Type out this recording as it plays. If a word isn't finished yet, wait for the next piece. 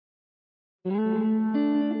Good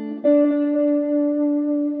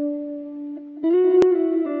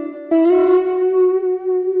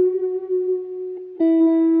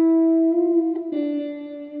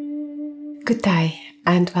day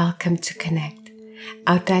and welcome to Connect,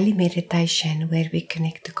 our daily meditation where we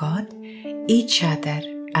connect to God, each other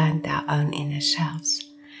and our own inner selves.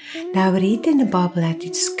 Now we read in the Bible that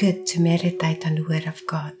it's good to meditate on the Word of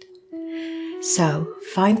God. So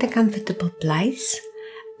find a comfortable place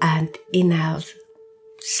and inhale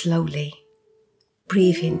slowly.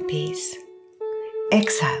 Breathe in peace.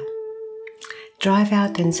 Exhale. Drive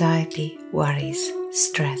out anxiety, worries,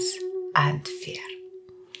 stress and fear.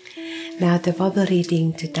 Now the Bible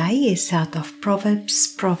reading today is out of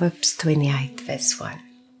Proverbs 28 verse 1.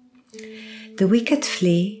 The wicked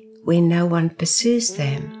flee when no one pursues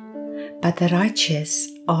them, but the righteous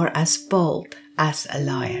are as bold as a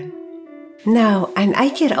lion. Now an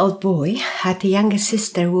 8-year-old boy had a younger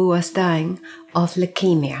sister who was dying of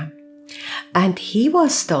leukemia, and he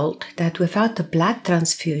was told that without a blood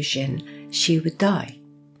transfusion she would die.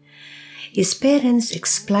 His parents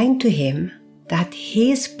explained to him that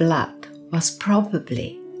his blood was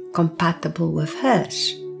probably compatible with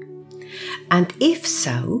hers, and if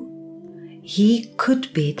so, he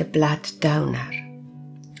could be the blood donor.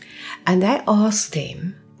 And they asked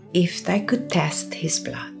him if they could test his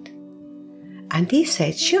blood, and he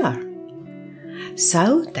said sure.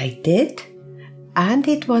 So they did, and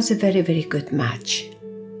it was a very, very good match.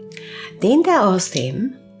 Then they asked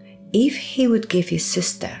him if he would give his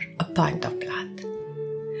sister a pint of blood,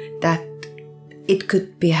 that it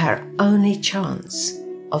could be her only chance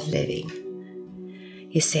of living.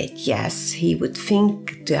 He said yes, he would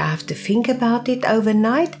have to think about it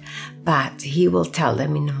overnight, but he will tell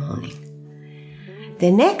them in the morning. The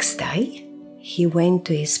next day, he went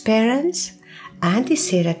to his parents and he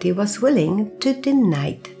said that he was willing to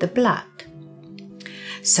donate the blood.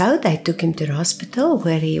 So they took him to the hospital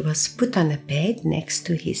where he was put on a bed next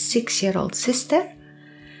to his 6-year-old sister,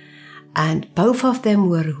 and both of them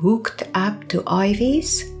were hooked up to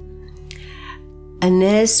IVs. A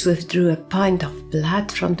nurse withdrew a pint of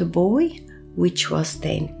blood from the boy, which was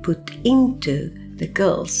then put into the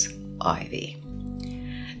girl's IV.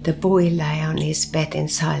 The boy lay on his bed in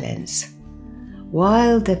silence,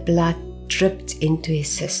 while the blood dripped into his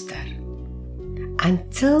sister,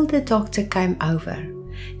 until the doctor came over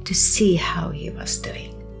to see how he was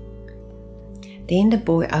doing. Then the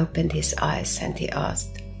boy opened his eyes and he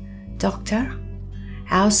asked, "Doctor,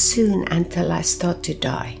 how soon until I start to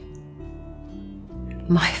die?"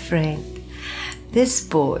 My friend, this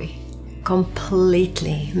boy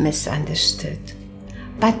completely misunderstood.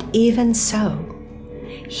 But even so,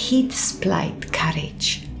 he displayed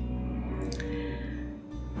courage.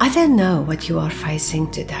 I don't know what you are facing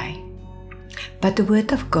today, but the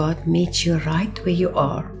Word of God meets you right where you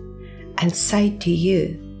are and say to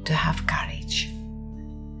you to have courage.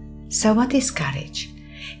 So what is courage?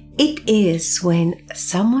 It is when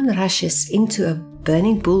someone rushes into a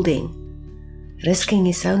burning building, risking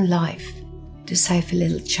his own life to save a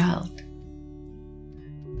little child.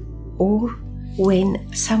 Or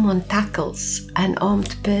when someone tackles an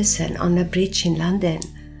armed person on a bridge in London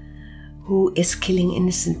who is killing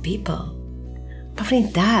innocent people. My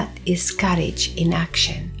friend, that is courage in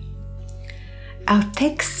action. Our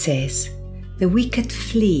text says, the wicked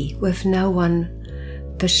flee when no one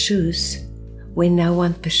pursues,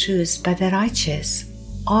 but the righteous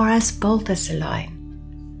are as bold as a lion.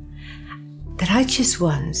 The righteous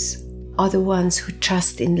ones are the ones who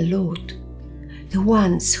trust in the Lord, the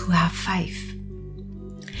ones who have faith.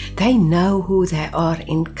 They know who they are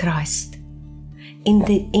in Christ. In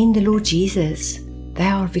the Lord Jesus, they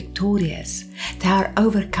are victorious. They are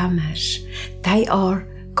overcomers. They are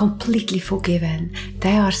completely forgiven.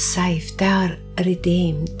 They are saved. They are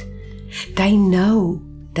redeemed. They know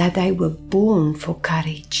that they were born for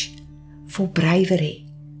courage, for bravery,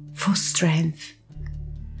 for strength,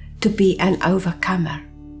 to be an overcomer.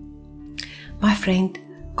 My friend,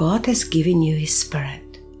 God has given you His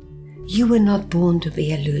Spirit. You were not born to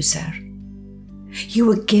be a loser. You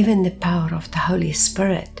were given the power of the Holy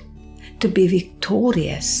Spirit to be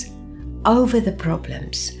victorious over the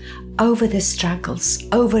problems, over the struggles,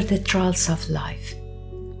 over the trials of life.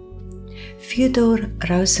 Theodore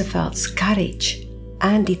Roosevelt's courage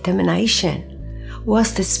and determination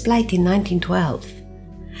was displayed in 1912.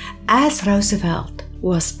 As Roosevelt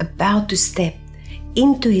was about to step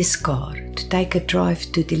into his car to take a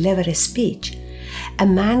drive to deliver a speech, a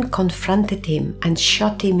man confronted him and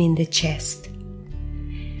shot him in the chest.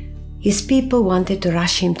 His people wanted to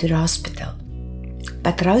rush him to the hospital,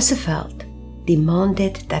 but Roosevelt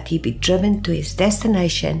demanded that he be driven to his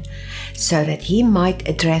destination so that he might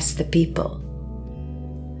address the people.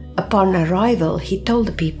 Upon arrival, he told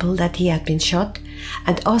the people that he had been shot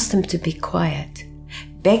and asked them to be quiet,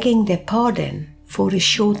 begging their pardon for a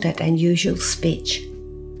shorter than usual speech.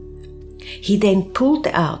 He then pulled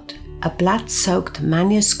out a blood-soaked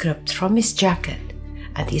manuscript from his jacket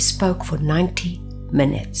and he spoke for 90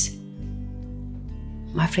 minutes.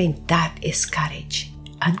 My friend, that is courage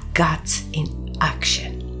and guts in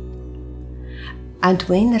action. And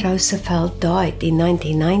when Roosevelt died in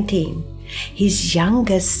 1919, his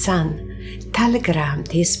youngest son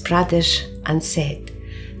telegrammed his brothers and said,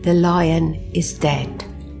 "The lion is dead."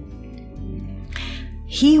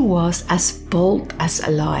 He was as bold as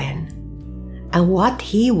a lion, and what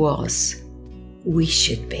he was, we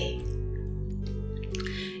should be.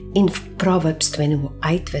 In Proverbs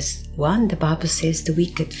 28 verse 1, the Bible says, "The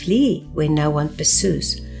wicked flee when no one pursues,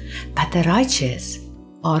 but the righteous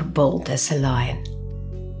are bold as a lion."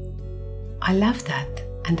 I love that,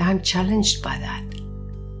 and I'm challenged by that.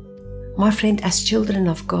 My friend, as children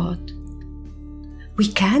of God, we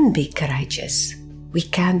can be courageous, we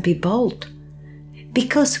can be bold,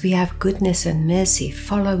 because we have goodness and mercy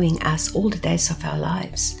following us all the days of our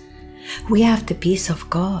lives. We have the peace of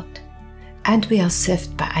God, and we are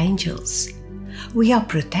served by angels. We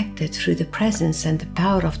are protected through the presence and the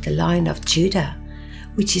power of the Lion of Judah,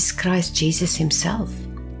 which is Christ Jesus himself.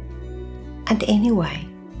 And anyway,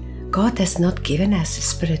 God has not given us a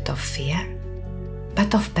spirit of fear,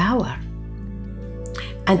 but of power.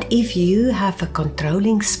 And if you have a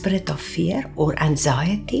controlling spirit of fear or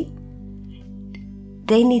anxiety,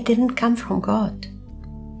 then it didn't come from God.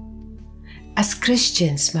 As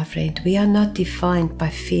Christians, my friend, we are not defined by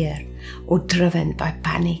fear or driven by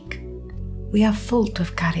panic. We are full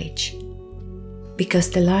of courage because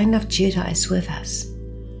the Lion of Judah is with us.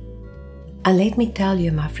 And let me tell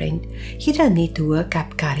you, my friend, you don't need to work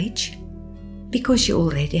up courage because you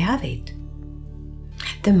already have it.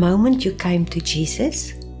 The moment you came to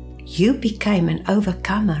Jesus, you became an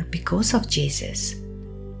overcomer because of Jesus,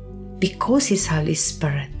 because His Holy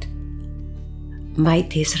Spirit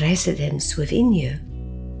made His residence within you.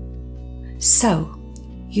 So,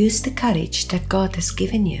 use the courage that God has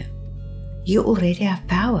given you. You already have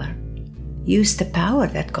power. Use the power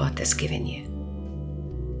that God has given you.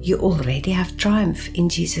 You already have triumph in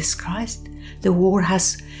Jesus Christ. The war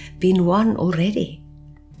has been won already.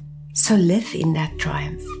 So live in that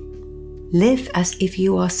triumph. Live as if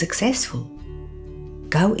you are successful.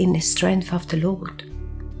 Go in the strength of the Lord.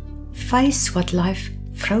 Face what life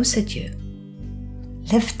throws at you.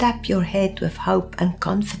 Lift up your head with hope and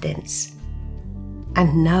confidence.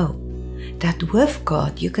 And know that with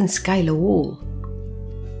God you can scale a wall.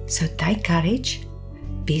 So take courage,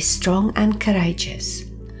 be strong and courageous,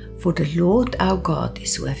 for the Lord our God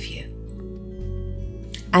is with you.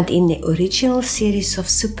 And in the original series of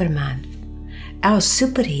Superman, our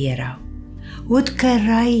superhero would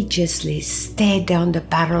courageously stare down the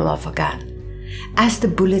barrel of a gun. As the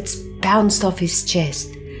bullets bounced off his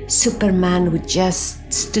chest, Superman would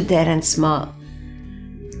just stood there and smile.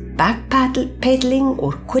 Backpedaling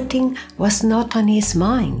or quitting was not on his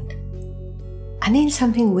mind. And then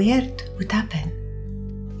something weird would happen.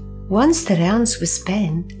 Once the rounds were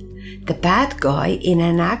spent, the bad guy, in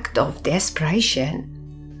an act of desperation,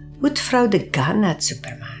 would throw the gun at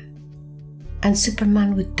Superman. And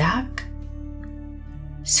Superman would duck.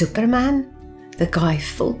 Superman, the guy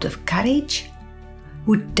full of courage,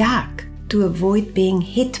 would duck to avoid being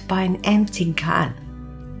hit by an empty gun.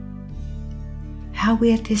 How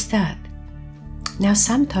weird is that? Now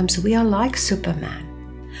sometimes we are like Superman.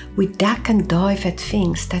 We duck and dive at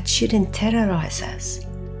things that shouldn't terrorize us.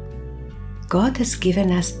 God has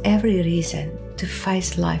given us every reason to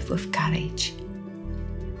face life with courage.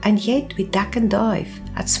 And yet we duck and dive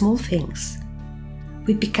at small things.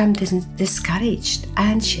 We become discouraged,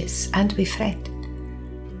 anxious, and we fret.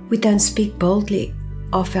 We don't speak boldly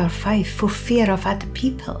of our faith for fear of other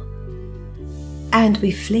people. And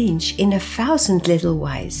we flinch in 1,000 little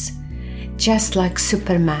ways, just like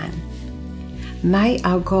Superman. May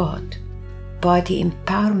our God, by the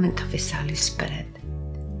empowerment of His Holy Spirit,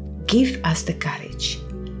 give us the courage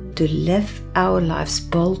to live our lives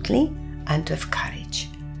boldly and with courage,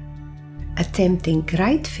 attempting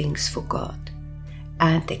great things for God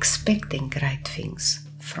and expecting great things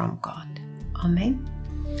from God. Amen.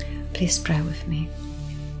 Please pray with me.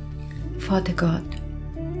 Father God,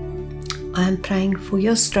 I am praying for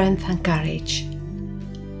your strength and courage.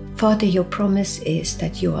 Father, your promise is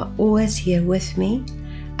that you are always here with me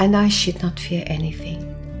and I should not fear anything,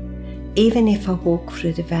 even if I walk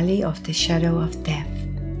through the valley of the shadow of death.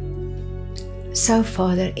 So,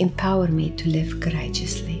 Father, empower me to live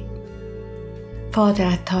courageously. Father,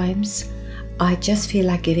 at times, I just feel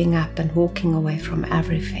like giving up and walking away from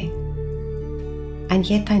everything. And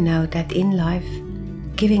yet I know that in life,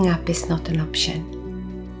 giving up is not an option.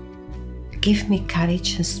 Give me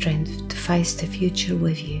courage and strength to face the future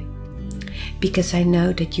with you, because I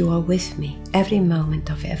know that you are with me every moment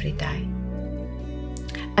of every day.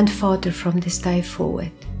 And Father, from this day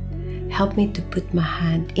forward, help me to put my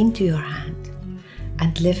hand into your hand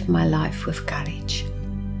and live my life with courage,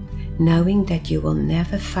 knowing that you will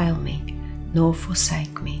never fail me nor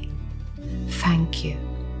forsake me. Thank you.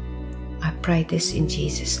 I pray this in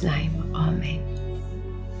Jesus' name. Amen.